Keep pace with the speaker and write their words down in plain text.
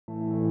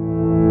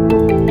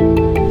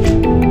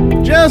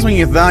Just when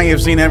you thought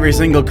you've seen every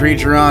single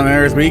creature on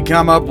Earth, we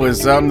come up with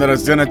something that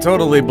is gonna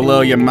totally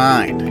blow your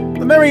mind.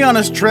 The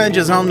Mariana's Trench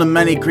is home to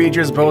many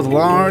creatures both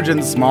large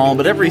and small,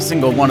 but every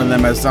single one of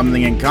them has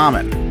something in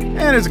common. And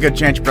there's a good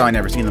chance you've probably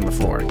never seen them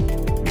before.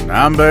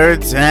 Number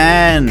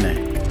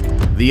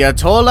 10. The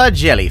Atolla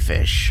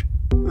Jellyfish.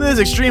 This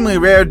extremely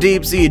rare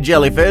deep-sea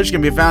jellyfish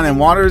can be found in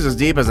waters as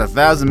deep as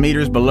 1,000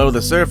 meters below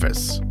the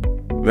surface.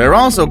 They're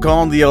also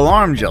called the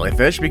alarm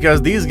jellyfish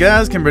because these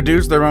guys can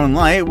produce their own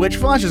light, which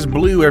flashes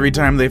blue every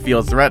time they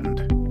feel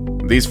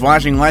threatened. These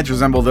flashing lights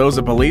resemble those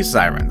of police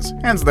sirens,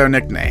 hence their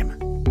nickname.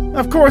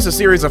 Of course, a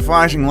series of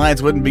flashing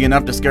lights wouldn't be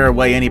enough to scare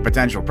away any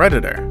potential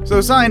predator,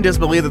 so scientists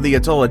believe that the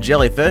Atolla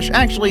jellyfish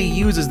actually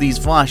uses these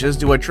flashes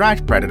to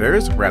attract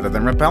predators rather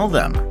than repel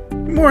them.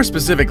 More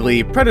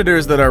specifically,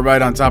 predators that are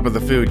right on top of the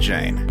food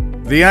chain.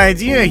 The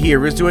idea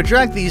here is to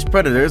attract these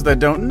predators that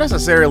don't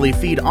necessarily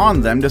feed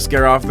on them to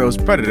scare off those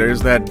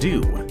predators that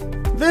do.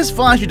 This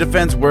flashy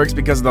defense works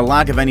because of the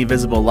lack of any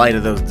visible light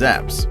at those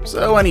depths,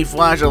 so any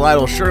flash of light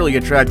will surely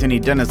attract any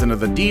denizen of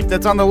the deep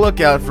that's on the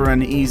lookout for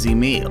an easy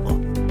meal.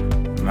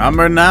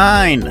 Number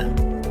 9.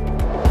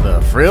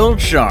 The Frilled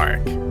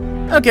Shark.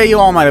 Okay, you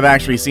all might have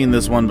actually seen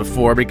this one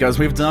before because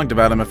we've talked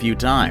about him a few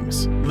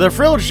times. The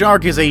frilled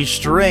shark is a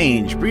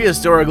strange,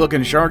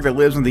 prehistoric-looking shark that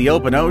lives in the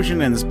open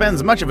ocean and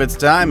spends much of its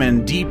time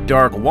in deep,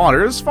 dark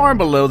waters far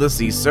below the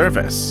sea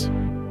surface.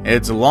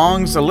 Its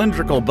long,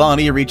 cylindrical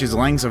body reaches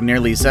lengths of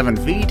nearly 7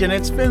 feet, and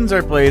its fins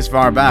are placed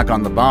far back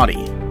on the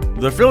body.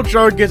 The frilled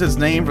shark gets its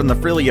name from the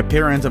frilly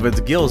appearance of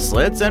its gill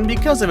slits, and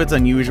because of its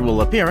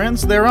unusual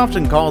appearance, they're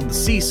often called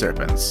sea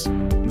serpents.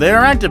 They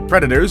are active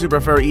predators who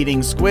prefer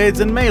eating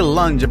squids and may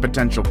lunge at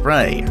potential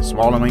prey,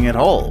 swallowing it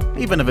whole,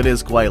 even if it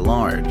is quite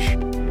large.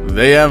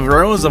 They have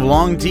rows of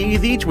long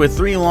teeth, each with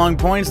 3 long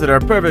points that are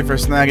perfect for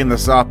snagging the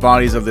soft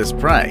bodies of this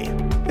prey.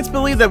 It's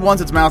believed that once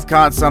its mouth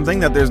caught something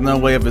that there's no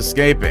way of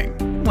escaping.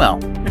 Well,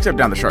 except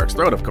down the shark's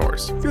throat, of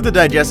course, through the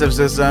digestive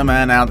system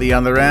and out the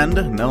other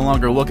end, no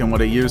longer looking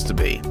what it used to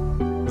be.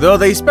 Though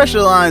they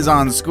specialize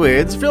on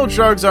squids, frilled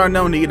sharks are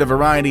known to eat a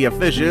variety of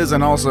fishes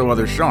and also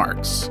other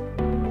sharks.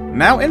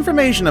 Now,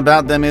 information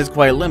about them is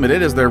quite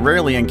limited as they're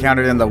rarely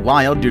encountered in the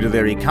wild due to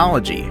their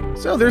ecology,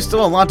 so there's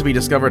still a lot to be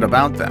discovered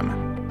about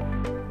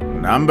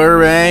them.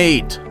 Number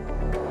 8.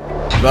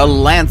 The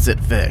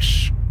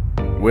lancetfish.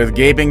 With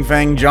gaping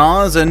fang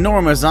jaws,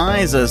 enormous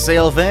eyes, a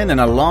sail fin, and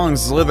a long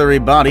slithery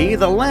body,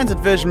 the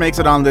lancetfish makes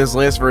it on this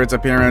list for its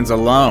appearance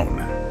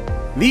alone.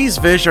 These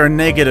fish are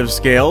naked of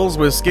scales,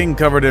 with skin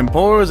covered in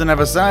pores, and have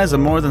a size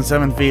of more than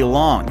 7 feet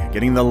long,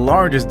 getting the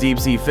largest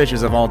deep-sea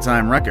fishes of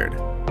all-time record.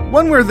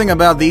 One weird thing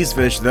about these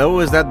fish, though,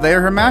 is that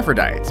they're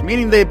hermaphrodites,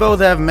 meaning they both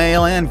have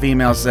male and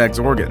female sex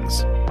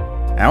organs.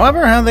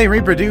 However, how they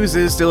reproduce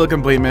is still a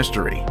complete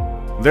mystery.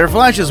 Their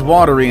flesh is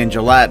watery and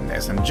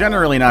gelatinous, and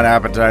generally not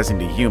appetizing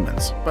to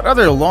humans, but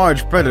other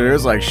large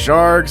predators like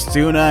sharks,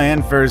 tuna,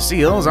 and fur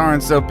seals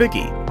aren't so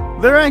picky.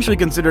 They're actually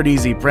considered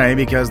easy prey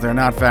because they're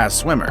not fast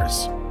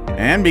swimmers.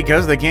 And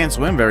because they can't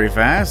swim very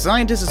fast,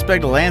 scientists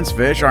suspect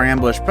lancefish are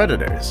ambush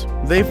predators.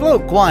 They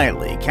float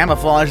quietly,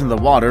 camouflaged in the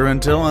water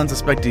until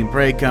unsuspecting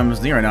prey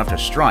comes near enough to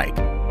strike.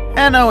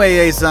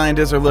 NOAA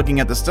scientists are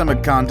looking at the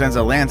stomach contents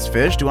of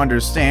lancefish to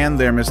understand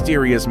their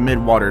mysterious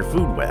mid-water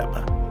food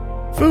web.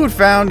 Food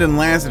found in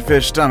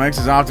lancetfish stomachs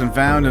is often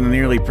found in a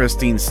nearly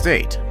pristine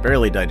state,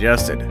 barely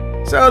digested.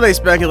 So they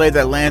speculate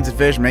that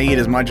lancetfish may eat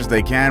as much as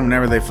they can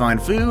whenever they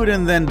find food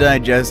and then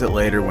digest it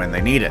later when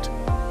they need it.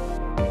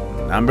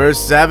 Number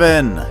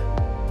 7.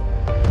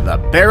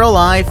 The barrel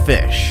eye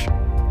fish.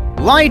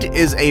 Light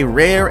is a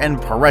rare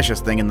and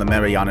precious thing in the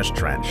Mariana's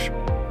Trench.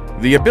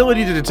 The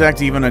ability to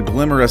detect even a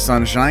glimmer of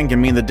sunshine can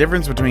mean the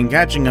difference between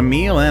catching a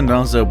meal and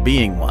also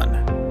being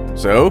one.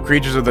 So,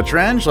 creatures of the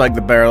trench, like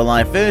the barrel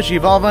eye fish,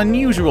 evolve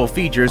unusual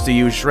features to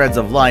use shreds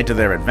of light to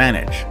their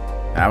advantage.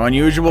 How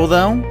unusual,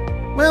 though?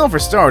 Well, for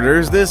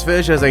starters, this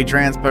fish has a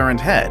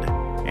transparent head.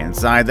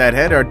 Inside that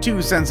head are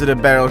 2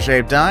 sensitive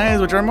barrel-shaped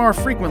eyes, which are more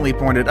frequently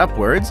pointed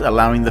upwards,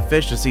 allowing the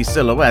fish to see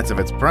silhouettes of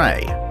its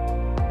prey.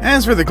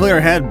 As for the clear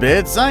head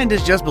bit,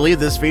 scientists just believe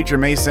this feature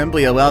may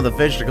simply allow the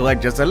fish to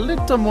collect just a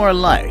little more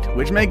light,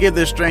 which may give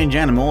this strange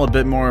animal a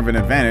bit more of an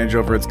advantage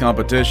over its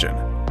competition.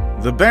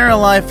 The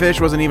barrel eye fish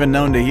wasn't even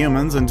known to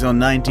humans until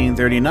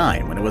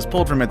 1939, when it was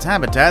pulled from its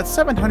habitat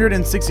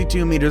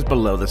 762 meters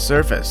below the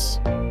surface.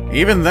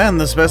 Even then,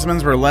 the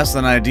specimens were less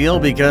than ideal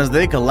because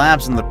they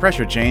collapsed in the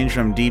pressure change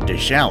from deep to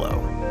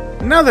shallow.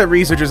 Now that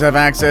researchers have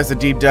access to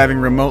deep-diving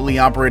remotely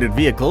operated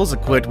vehicles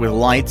equipped with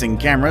lights and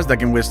cameras that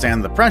can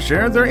withstand the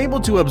pressure, they're able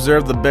to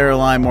observe the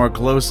barrel eye more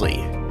closely.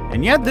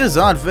 And yet this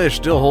odd fish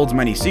still holds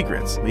many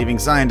secrets, leaving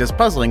scientists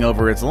puzzling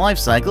over its life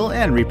cycle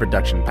and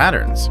reproduction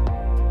patterns.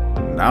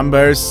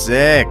 Number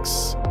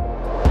 6.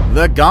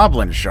 The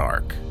goblin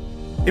shark.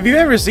 If you've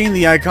ever seen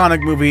the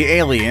iconic movie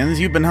Aliens,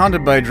 you've been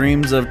haunted by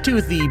dreams of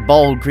toothy,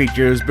 bald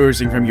creatures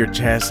bursting from your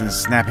chest and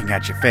snapping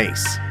at your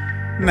face.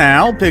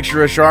 Now,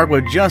 picture a shark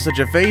with just such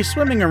a face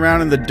swimming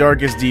around in the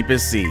darkest,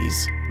 deepest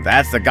seas.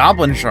 That's the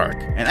goblin shark,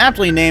 an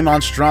aptly named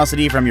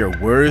monstrosity from your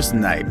worst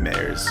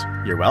nightmares.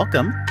 You're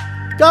welcome.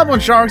 Goblin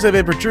sharks have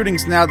a protruding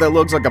snout that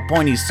looks like a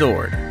pointy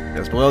sword.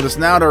 Just below the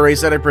snout are a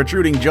set of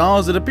protruding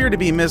jaws that appear to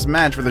be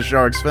mismatched for the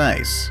shark's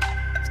face.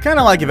 It's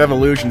kinda like if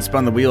evolution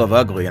spun the wheel of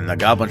ugly and the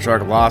goblin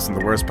shark lost in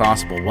the worst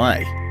possible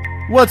way.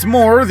 What's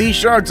more, these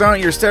sharks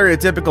aren't your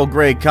stereotypical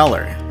gray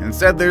color.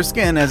 Instead, their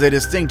skin has a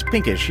distinct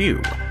pinkish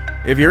hue.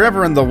 If you're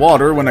ever in the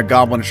water when a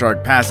goblin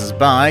shark passes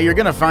by, you're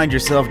gonna find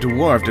yourself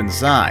dwarfed in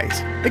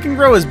size. It can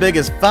grow as big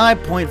as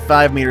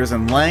 5.5 meters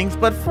in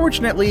length, but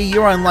fortunately,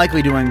 you're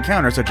unlikely to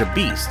encounter such a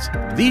beast.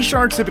 These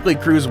sharks typically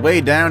cruise way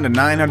down to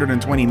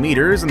 920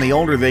 meters, and the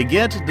older they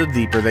get, the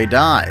deeper they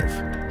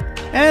dive.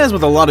 As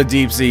with a lot of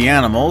deep-sea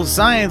animals,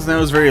 science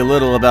knows very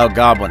little about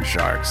goblin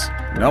sharks.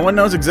 No one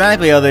knows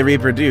exactly how they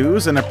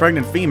reproduce, and a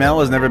pregnant female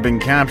has never been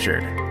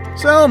captured.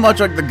 So, much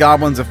like the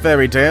goblins of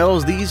fairy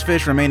tales, these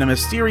fish remain a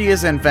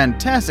mysterious and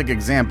fantastic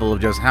example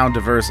of just how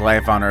diverse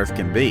life on Earth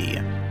can be.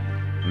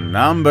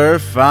 Number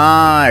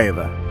 5.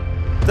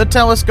 The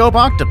telescope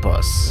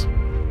octopus.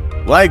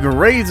 Like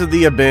raids of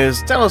the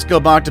abyss,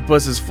 telescope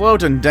octopuses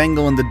float and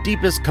dangle in the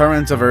deepest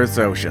currents of Earth's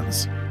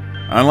oceans.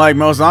 Unlike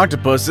most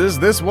octopuses,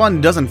 this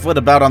one doesn't flit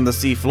about on the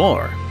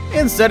seafloor.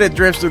 Instead, it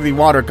drifts through the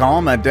water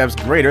column at depths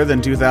greater than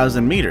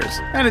 2,000 meters,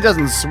 and it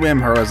doesn't swim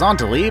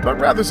horizontally, but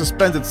rather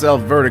suspends itself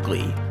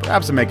vertically,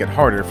 perhaps to make it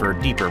harder for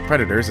deeper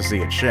predators to see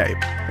its shape.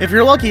 If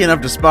you're lucky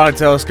enough to spot a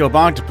telescope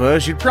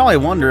octopus, you'd probably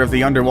wonder if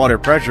the underwater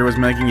pressure was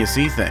making you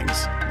see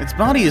things. Its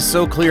body is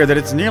so clear that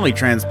it's nearly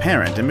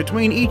transparent, and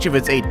between each of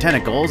its 8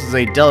 tentacles is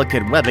a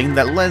delicate webbing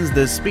that lends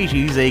this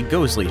species a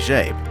ghostly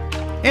shape.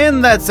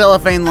 In that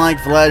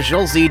cellophane-like flesh,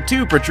 you'll see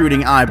 2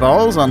 protruding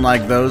eyeballs,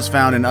 unlike those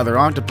found in other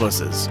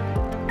octopuses.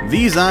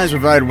 These eyes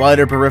provide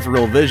wider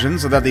peripheral vision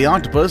so that the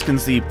octopus can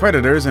see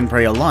predators and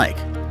prey alike.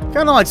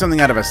 Kinda like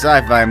something out of a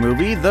sci-fi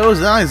movie,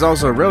 those eyes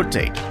also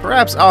rotate,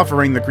 perhaps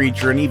offering the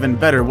creature an even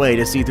better way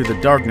to see through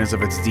the darkness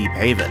of its deep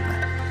haven.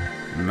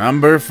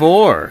 Number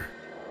 4.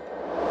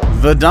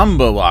 The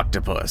Dumbo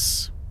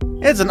octopus.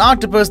 It's an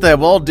octopus that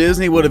Walt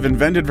Disney would have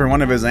invented for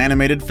one of his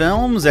animated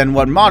films, and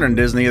what modern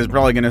Disney is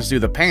probably going to sue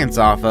the pants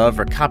off of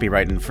for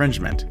copyright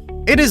infringement.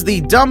 It is the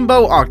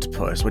Dumbo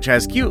octopus, which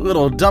has cute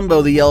little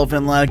Dumbo the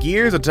elephant-like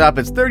ears atop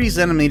its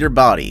 30-centimeter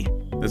body.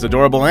 This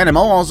adorable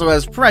animal also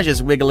has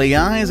precious wiggly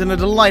eyes and a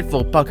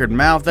delightful puckered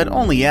mouth that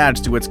only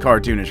adds to its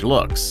cartoonish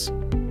looks.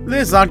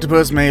 This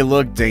octopus may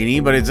look dainty,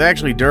 but it's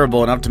actually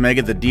durable enough to make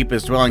it the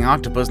deepest dwelling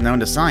octopus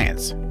known to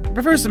science. It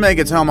prefers to make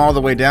its home all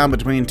the way down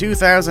between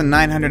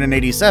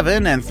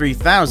 2,987 and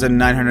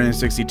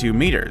 3,962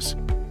 meters.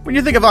 When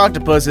you think of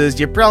octopuses,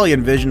 you probably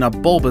envision a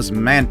bulbous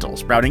mantle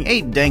sprouting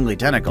 8 dangly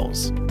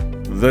tentacles.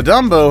 The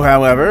Dumbo,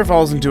 however,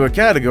 falls into a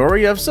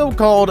category of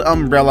so-called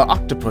umbrella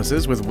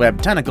octopuses with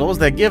webbed tentacles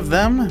that give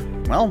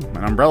them, well,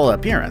 an umbrella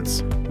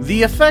appearance.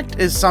 The effect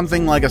is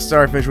something like a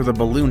starfish with a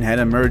balloon head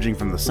emerging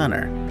from the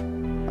center.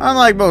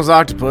 Unlike most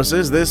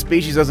octopuses, this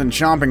species doesn't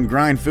chomp and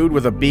grind food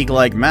with a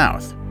beak-like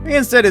mouth.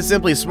 Instead, it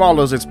simply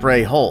swallows its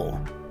prey whole.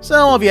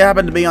 So if you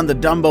happen to be on the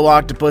Dumbo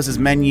octopus's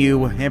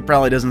menu, it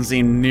probably doesn't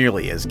seem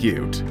nearly as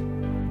cute.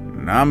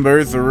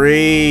 Number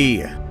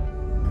 3.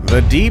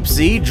 The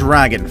deep-sea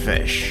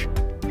dragonfish.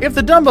 If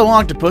the Dumbo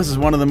octopus is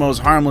one of the most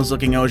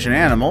harmless-looking ocean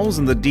animals,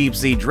 then the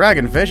deep-sea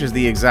dragonfish is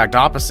the exact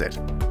opposite.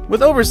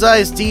 With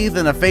oversized teeth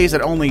and a face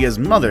that only his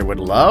mother would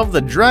love,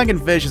 the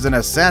dragonfish is an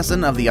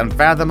assassin of the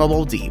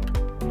unfathomable deep.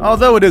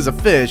 Although it is a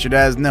fish, it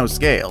has no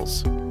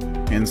scales.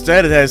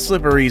 Instead, it has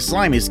slippery,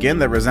 slimy skin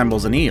that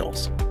resembles an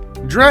eel's.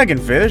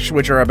 Dragonfish,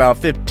 which are about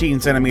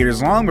 15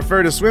 centimeters long,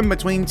 prefer to swim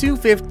between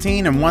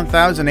 215 and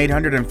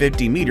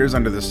 1,850 meters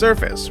under the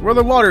surface, where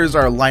the waters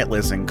are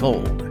lightless and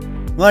cold.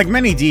 Like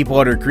many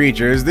deep-water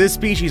creatures, this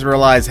species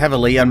relies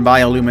heavily on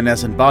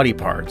bioluminescent body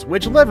parts,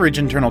 which leverage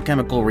internal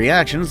chemical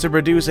reactions to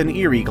produce an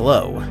eerie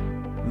glow.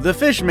 The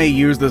fish may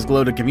use this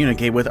glow to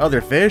communicate with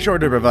other fish or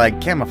to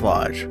provide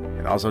camouflage.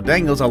 It also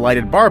dangles a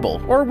lighted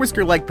barbel, or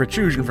whisker-like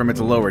protrusion from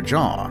its lower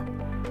jaw.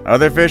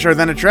 Other fish are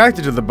then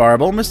attracted to the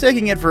barbel,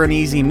 mistaking it for an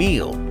easy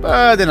meal,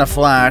 but in a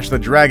flash, the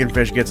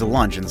dragonfish gets a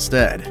lunch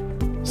instead.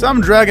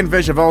 Some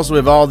dragonfish have also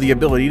evolved the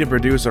ability to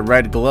produce a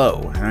red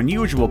glow, an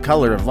unusual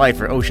color of light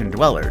for ocean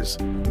dwellers.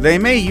 They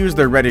may use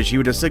their reddish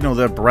hue to signal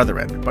their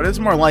brethren, but it's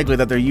more likely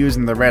that they're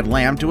using the red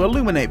lamp to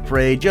illuminate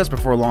prey just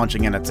before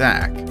launching an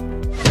attack.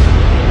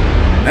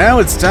 Now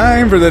it's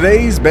time for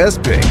today's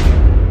best pick.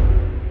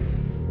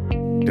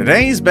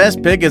 Today's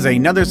best pick is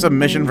another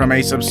submission from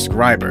a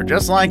subscriber,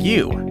 just like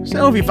you.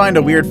 So if you find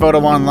a weird photo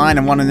online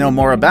and want to know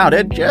more about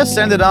it, just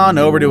send it on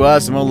over to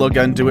us and we'll look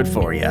into it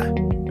for you.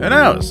 Who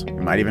knows, we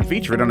might even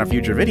feature it on a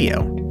future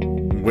video.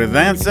 With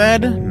that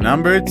said,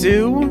 number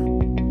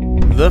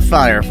 2, the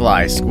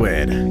firefly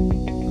squid.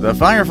 The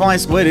firefly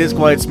squid is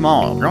quite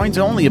small, growing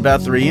to only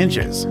about 3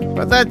 inches,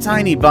 but that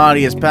tiny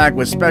body is packed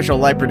with special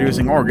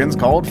light-producing organs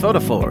called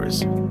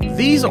photophores.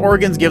 These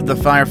organs give the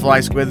firefly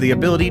squid the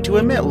ability to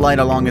emit light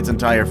along its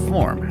entire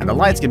form, and the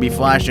lights can be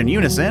flashed in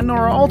unison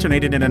or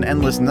alternated in an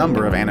endless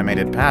number of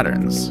animated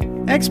patterns.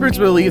 Experts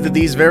believe that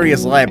these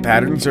various light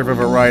patterns serve a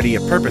variety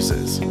of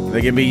purposes.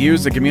 They can be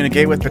used to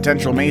communicate with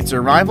potential mates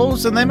or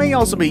rivals, and they may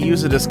also be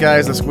used to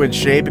disguise the squid's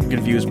shape and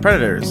confuse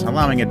predators,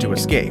 allowing it to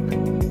escape.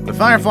 The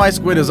firefly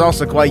squid is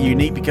also quite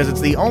unique because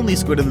it's the only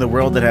squid in the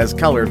world that has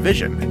color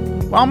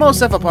vision. While most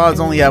cephalopods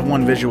only have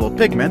one visual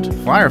pigment,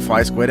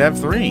 firefly squid have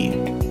three.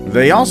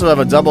 They also have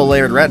a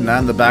double-layered retina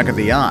in the back of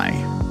the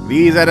eye.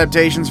 These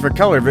adaptations for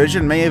color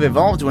vision may have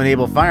evolved to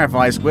enable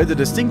firefly squid to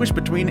distinguish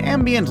between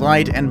ambient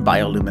light and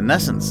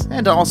bioluminescence,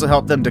 and to also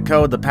help them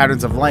decode the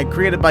patterns of light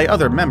created by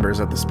other members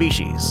of the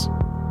species.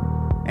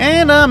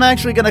 And I'm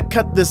actually gonna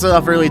cut this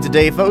off early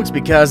today, folks,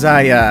 because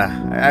I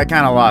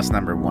kinda lost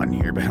number 1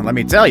 here, but let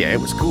me tell you,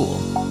 it was cool.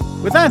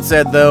 With that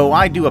said, though,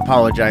 I do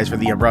apologize for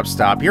the abrupt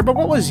stop here, but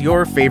what was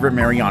your favorite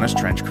Marianas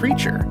Trench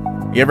creature?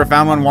 You ever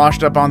found one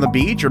washed up on the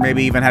beach, or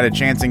maybe even had a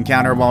chance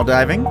encounter while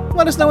diving?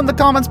 Let us know in the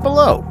comments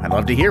below. I'd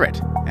love to hear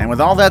it. And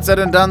with all that said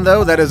and done,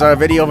 though, that is our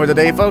video for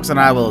today, folks, and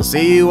I will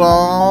see you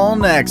all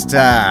next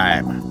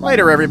time.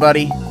 Later,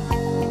 everybody.